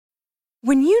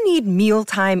When you need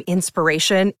mealtime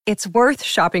inspiration, it's worth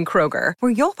shopping Kroger,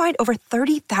 where you'll find over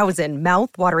 30,000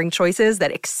 mouth-watering choices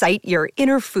that excite your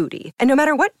inner foodie. And no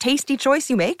matter what tasty choice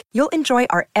you make, you'll enjoy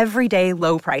our everyday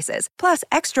low prices, plus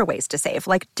extra ways to save,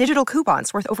 like digital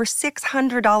coupons worth over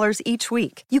 $600 each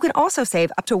week. You can also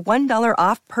save up to $1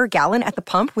 off per gallon at the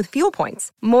pump with fuel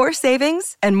points. More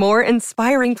savings and more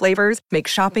inspiring flavors make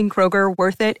shopping Kroger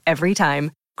worth it every time.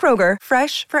 Kroger,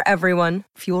 fresh for everyone.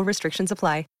 Fuel restrictions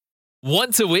apply.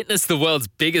 Want to witness the world's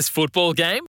biggest football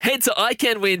game? Head to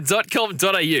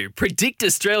iCanWin.com.au, predict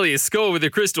Australia's score with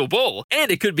a crystal ball, and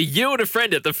it could be you and a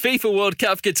friend at the FIFA World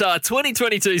Cup Qatar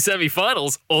 2022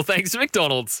 semi-finals, all thanks to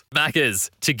McDonald's. Maccas,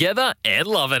 together and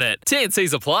loving it.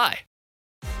 TNCs apply.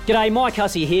 G'day, Mike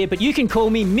Hussey here, but you can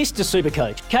call me Mr.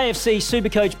 Supercoach. KFC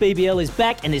Supercoach BBL is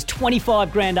back and there's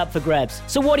 25 grand up for grabs.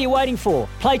 So what are you waiting for?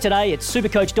 Play today at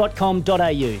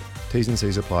supercoach.com.au. T's and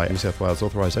C's apply. New South Wales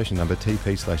authorisation number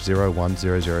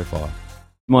TP/01005.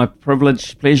 My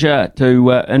privilege, pleasure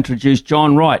to introduce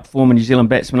John Wright, former New Zealand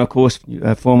batsman, of course,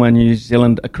 former New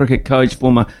Zealand cricket coach,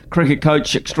 former cricket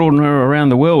coach extraordinary around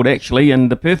the world, actually,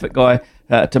 and the perfect guy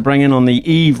to bring in on the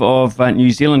eve of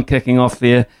New Zealand kicking off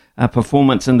their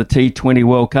performance in the T20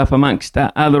 World Cup, amongst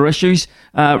other issues.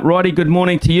 Righty, good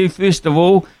morning to you. First of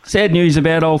all, sad news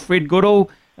about old Fred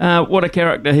Goodall. What a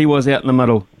character he was out in the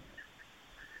middle.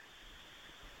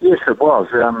 Yes, it was.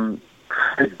 Well,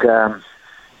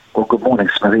 good morning,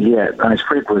 Smithy. Yeah, no,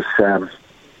 Fred was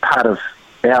part of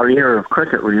our era of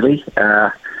cricket, really.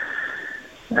 I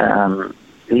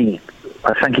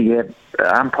think he had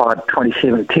umpired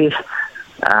 27 tests.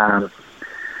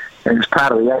 He was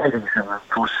part of the 80s, and of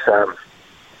course,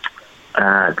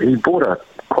 he brought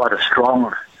quite a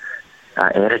strong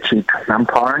attitude to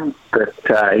umpiring, but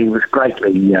he was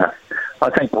greatly. I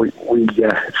think we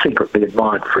secretly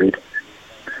admired Fred.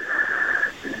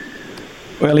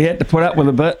 Well, he had to put up with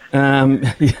a bit.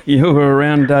 You were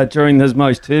around during his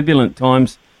most turbulent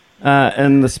times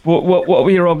in the sport. What were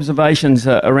your observations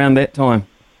around that time?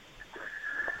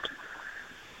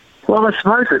 Well, I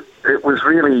suppose it was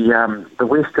really the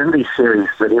West Indies series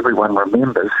that everyone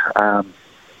remembers. I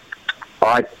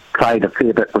played a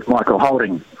fair bit with Michael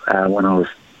Holding when I was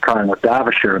playing with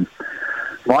Derbyshire, and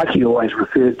Mikey always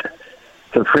referred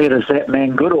to Fred as that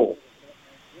man Goodall.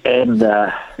 And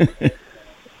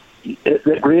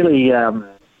it really,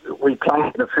 we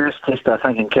played the first test, I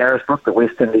think, in Carisbrook. The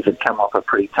West Indies had come off a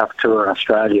pretty tough tour in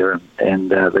Australia,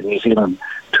 and the New Zealand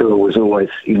tour was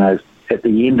always, at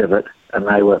the end of it, and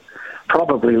they were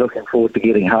probably looking forward to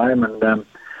getting home. And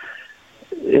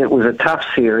it was a tough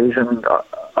series, and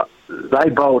they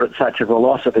bowled at such a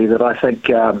velocity that I think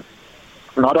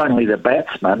not only the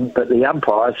batsmen, but the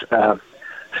umpires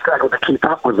struggled to keep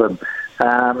up with them.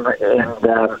 And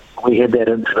we had that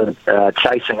incident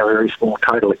chasing a very small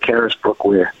total at Carisbrook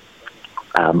where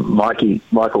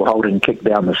Michael Holding kicked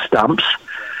down the stumps.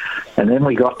 And then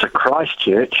we got to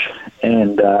Christchurch,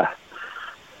 and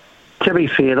to be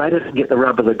fair, they didn't get the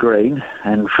rub of the green,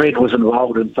 and Fred was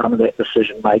involved in some of that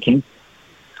decision-making.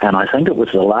 And I think it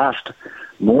was the last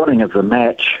morning of the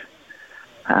match.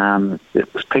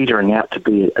 It was petering out to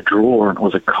be a draw, and it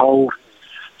was a cold,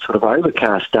 sort of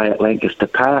overcast day at Lancaster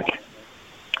Park.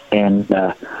 And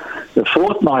the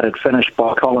fortnight had finished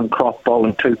by Colin Croft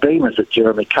bowling 2 beamers at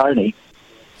Jeremy Coney.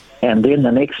 And then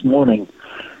the next morning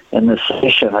in the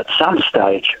session, at some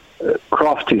stage,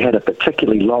 Croft, who had a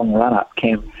particularly long run-up,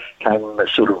 came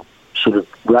sort of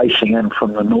racing in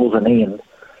from the northern end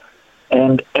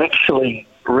and actually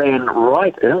ran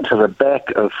right into the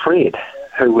back of Fred,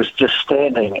 who was just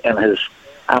standing in his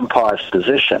umpire's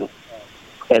position,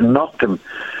 and knocked him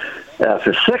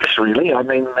for 6, really. I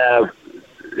mean,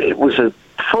 it was a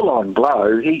full-on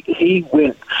blow. He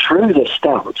went through the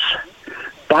stumps.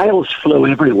 Bails flew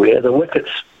everywhere. The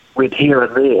wickets went here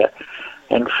and there.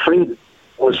 And Fred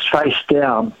was face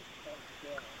down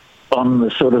on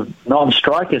the sort of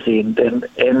non-strikers end.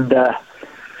 And I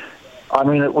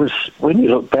mean, it was, when you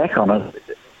look back on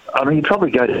it, I mean, you'd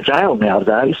probably go to jail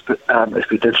nowadays, but if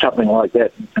you did something like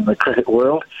that in the cricket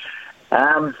world.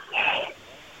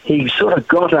 He sort of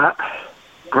got up,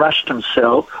 brushed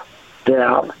himself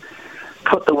down,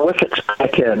 put the wickets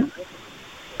back in,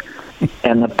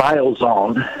 and the bails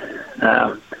on,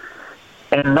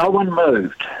 and no one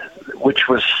moved, which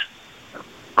was,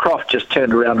 Croft just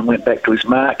turned around and went back to his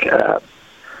mark.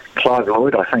 Clive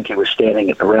Lloyd, I think he was standing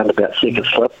at the roundabout second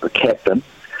slip, the captain,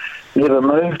 never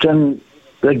moved, and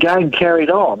the game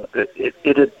carried on.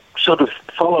 It had sort of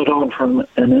followed on from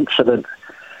an incident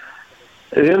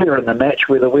earlier in the match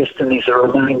where the West Indies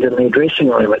remained in their dressing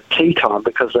room at tea time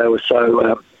because they were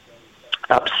so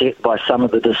upset by some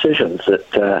of the decisions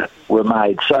that were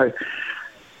made. So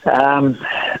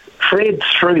Fred,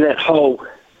 through that whole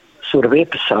sort of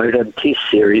episode and test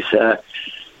series,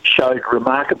 showed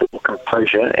remarkable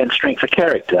composure and strength of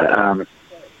character.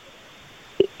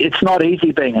 It's not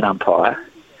easy being an umpire.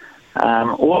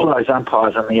 All those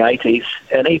umpires in the 80s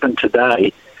and even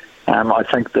today, I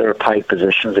think there are paid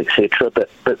positions, etc. But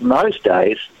in those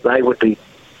days, they would be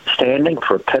standing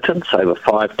for a pittance over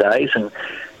 5 days and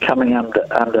coming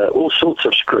under all sorts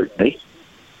of scrutiny,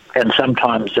 and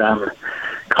sometimes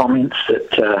comments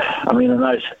that, in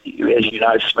those, as you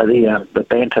know, Smithy, the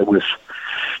banter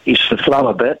used to flow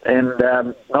a bit, and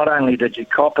not only did you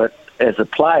cop it as a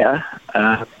player,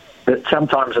 but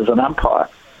sometimes as an umpire.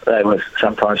 They were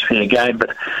sometimes fair game,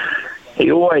 but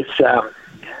he always held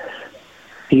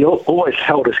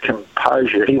his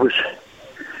composure. He was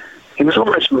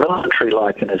almost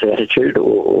military-like in his attitude,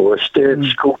 or a stern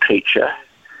school teacher.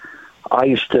 I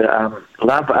used to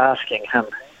love asking him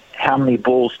how many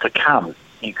balls to come.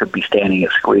 You could be standing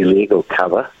at square leg or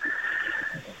cover,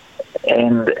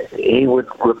 and he would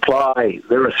reply,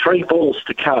 "There are 3 balls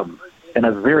to come," in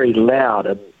a very loud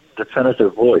and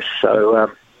definitive voice.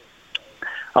 So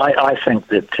I think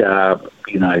that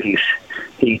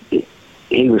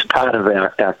he was part of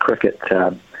our cricket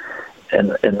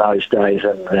in those days,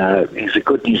 and he's a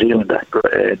good New Zealander,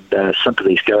 and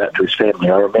sympathies go out to his family.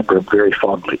 I remember him very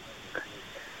fondly.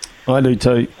 I do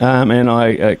too, and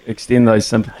I extend those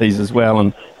sympathies as well.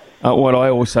 And what I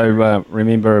also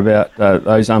remember about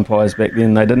those umpires back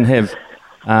then, they didn't have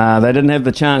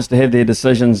the chance to have their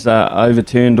decisions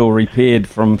overturned or repaired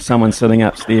from someone sitting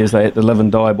upstairs. They had to live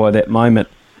and die by that moment,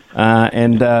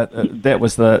 and that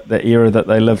was the era that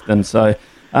they lived in. So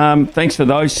thanks for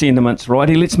those sentiments,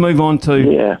 Righty. Let's move on to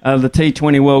the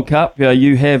T20 World Cup.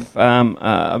 You have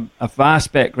a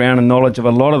vast background and knowledge of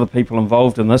a lot of the people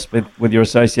involved in this with your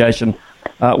association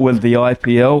with the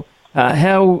IPL.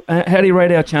 How do you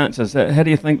rate our chances? How do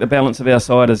you think the balance of our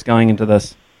side is going into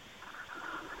this?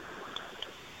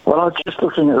 Well, I was just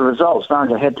looking at the results,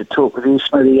 knowing I had to talk with you,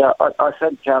 Smithy. I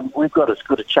think we've got as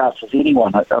good a chance as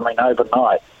anyone.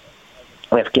 Overnight,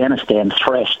 Afghanistan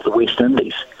thrashed the West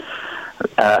Indies.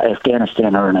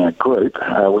 Afghanistan are in our group.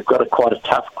 We've got quite a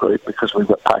tough group because we've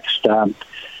got Pakistan,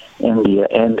 India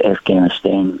and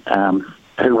Afghanistan,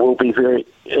 who will be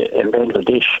in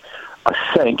Bangladesh, I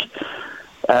think,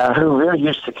 who are very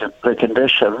used to the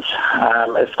conditions.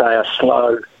 If they are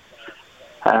slow,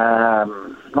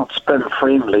 not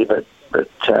spin-friendly, but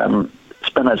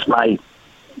spinners may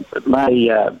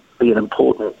be an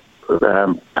important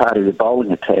part of the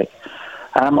bowling attack.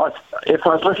 If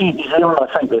I was looking at New Zealand,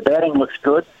 I think their batting looks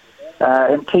good.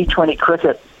 In T20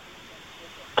 cricket,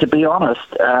 to be honest,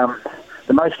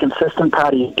 the most consistent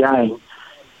part of your game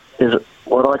is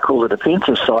what I call the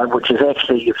defensive side, which is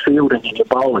actually your fielding and your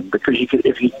bowling, because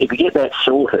if you get that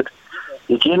sorted,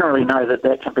 you generally know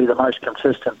that can be the most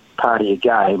consistent part of your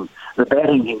game. The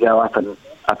batting can go up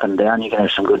and down. You can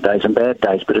have some good days and bad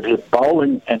days, but if your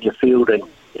bowling and your fielding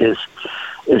is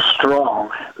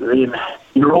strong, then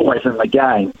you're always in the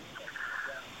game.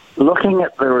 Looking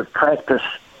at the practice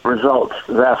results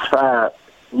thus far,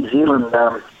 New Zealand,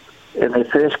 in their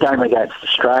first game against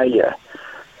Australia,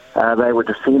 they were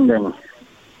defending,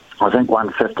 I think,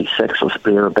 156 or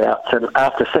thereabouts, and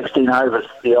after 16 overs,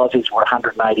 the Aussies were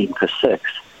 118 for 6.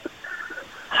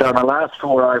 So in the last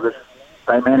 4 overs,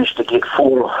 they managed to get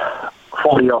 40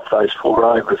 off those 4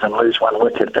 overs and lose 1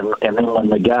 wicket and then win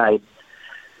the game.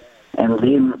 And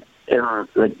then in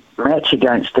the match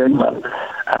against England,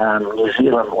 New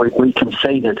Zealand, we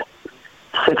conceded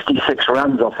 66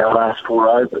 runs off our last 4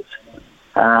 overs.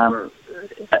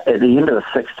 At the end of the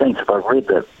 16th, if I read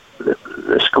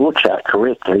the score chart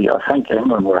correctly, I think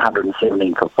England were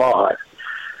 117 for 5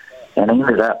 and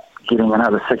ended up getting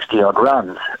another 60-odd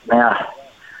runs. Now,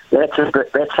 that's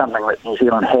something that New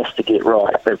Zealand has to get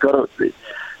right. They've got to,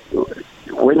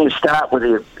 when you start with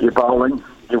your bowling,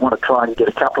 you want to try and get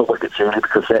a couple of wickets early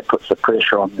because that puts the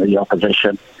pressure on the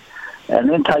opposition, and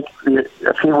then take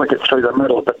a few wickets through the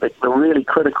middle. But the really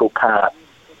critical part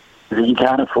is that you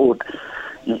can't afford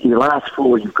your last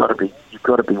 4. You've got to be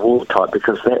watertight,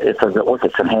 because if they've got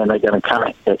wickets in hand, they're going to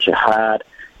come at you hard,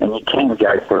 and you can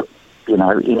go for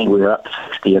anywhere up to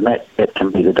 60, and that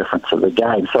can be the difference of the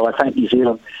game. So I think New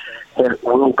Zealand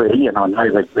will be, and I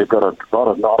know they've got a lot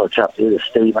of knowledge up there. There's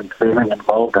Stephen Fleming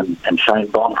involved and Shane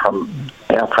Bond from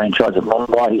our franchise at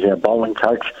Mumbai. He's our bowling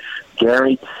coach.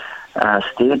 Gary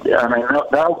Stead.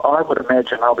 I would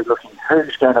imagine they'll be looking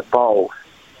who's going to bowl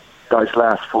those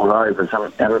last 4 overs,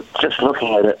 and just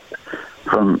looking at it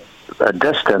from a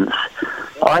distance,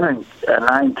 I think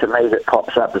a name to me that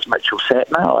pops up is Mitchell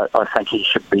Satner. I think he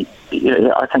should be.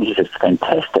 I think he's a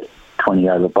fantastic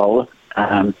 20-over bowler.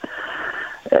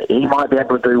 He might be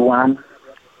able to do one.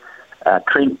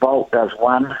 Trent Boult does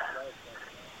one.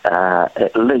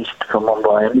 At least for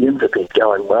Mumbai Indians, if he's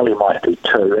going well, he might do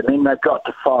two. And then they've got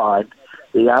to find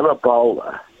the other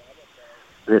bowler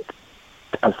that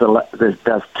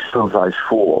does two of those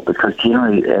four, because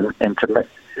generally, and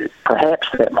perhaps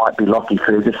that might be Lockie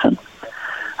Ferguson.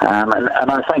 And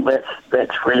I think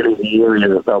that's really the area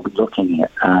that they'll be looking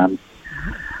at.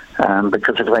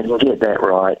 Because if they can get that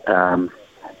right,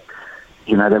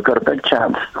 they've got a big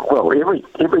chance. Well,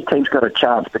 every team's got a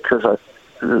chance, because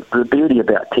the beauty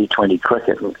about T20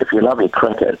 cricket, if you love your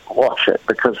cricket, watch it,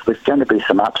 because there's going to be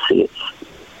some upsets,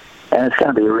 and it's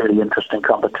going to be a really interesting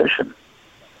competition.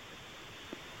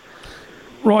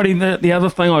 Righty, the other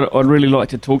thing I'd really like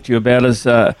to talk to you about is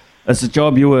a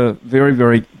job you were very,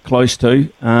 very close to.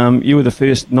 You were the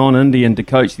first non-Indian to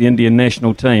coach the Indian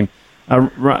national team,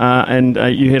 and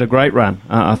you had a great run,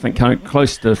 I think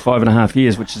close to 5.5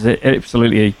 years, which is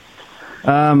absolutely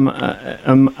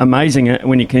amazing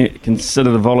when you consider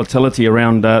the volatility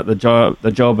around the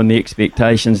job and the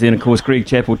expectations. Then, of course, Greg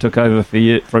Chappell took over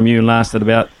from you and lasted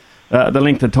about the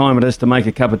length of time it is to make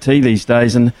a cup of tea these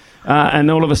days. And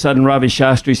all of a sudden, Ravi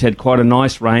Shastri's had quite a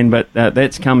nice reign, but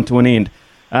that's come to an end.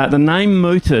 The name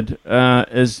mooted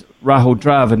is Rahul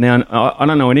Dravid. Now, I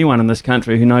don't know anyone in this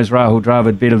country who knows Rahul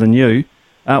Dravid better than you.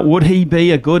 Would he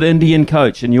be a good Indian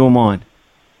coach in your mind?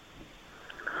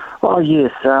 Oh,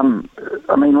 yes.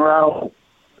 Rahul,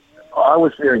 I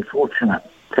was very fortunate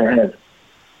to have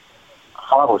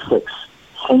 5 or 6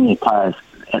 senior players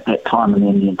at that time in the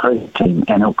Indian cricket team: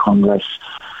 Anil Congress,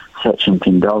 Sachin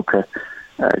Tendulkar,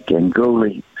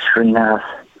 Ganguly, Srinath,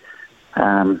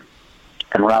 and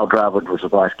Rahul Dravid was the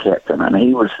vice captain, and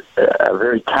he was a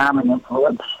very calming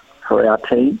influence for our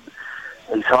team.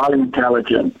 He's highly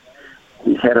intelligent.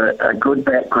 He's had a good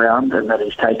background in that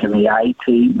he's taken the A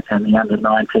team and the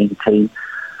under-19 team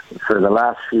for the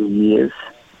last few years.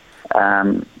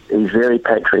 He's very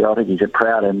patriotic. He's a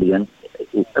proud Indian.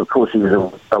 Of course, he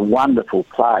was a wonderful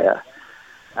player,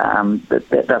 but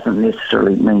that doesn't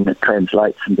necessarily mean it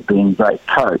translates into being a great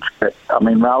coach. But,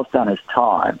 Rahul's done his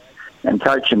time, and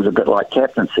coaching's a bit like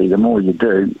captaincy. The more you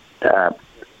do,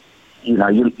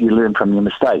 you learn from your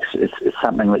mistakes. It's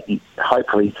something that you,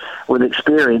 hopefully, with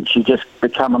experience, you just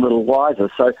become a little wiser.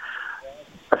 So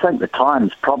I think the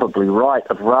time's probably right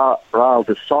if Rahul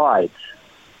decides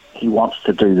he wants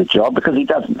to do the job, because he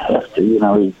doesn't have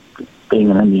to, being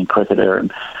an Indian cricketer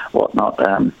and whatnot.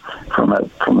 From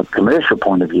a commercial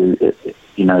point of view,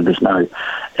 there's no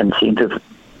incentive,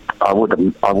 I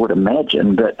would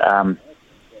imagine, but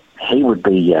he would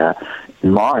be,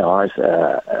 in my eyes,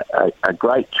 a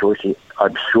great choice.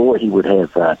 I'm sure he would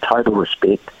have total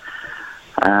respect,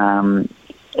 and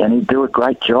he'd do a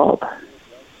great job.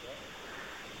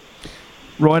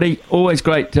 Righty, always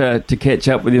great to catch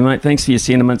up with you, mate. Thanks for your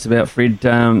sentiments about Fred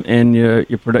and your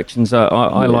predictions.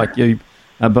 I like you,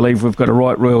 I believe we've got a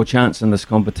right royal chance in this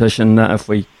competition if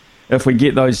we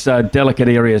get those delicate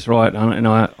areas right. And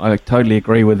I totally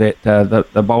agree with that.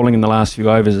 The bowling in the last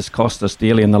few overs has cost us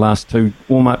dearly in the last 2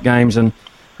 warm-up games, and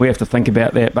we have to think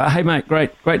about that. But hey, mate,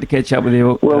 great to catch up with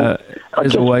you. Well,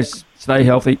 as always, stay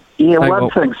healthy. Yeah, stay one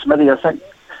thing, Smithy, I think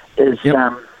is...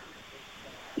 Yep.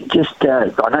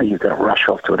 I know you've got to rush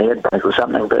off to an ad break or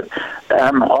something, but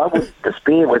I would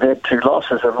despair with that 2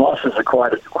 losses, and losses are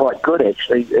quite good,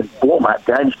 actually, in warm-up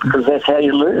games, because that's how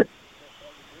you learn.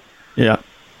 Yeah,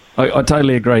 I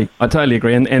totally agree.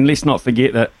 And let's not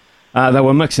forget that they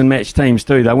were mix and match teams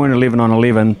too. They weren't 11 on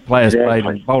 11. Players played,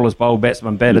 and bowlers bowled,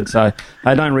 batsmen batted. So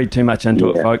I don't read too much into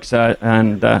it, folks.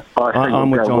 I'm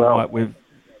with John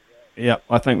Wright.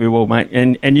 I think we will, mate.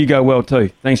 And you go well too.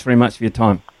 Thanks very much for your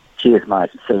time. Cheers, mate.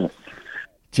 See you.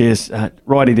 Cheers.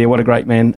 Righty there, what a great man.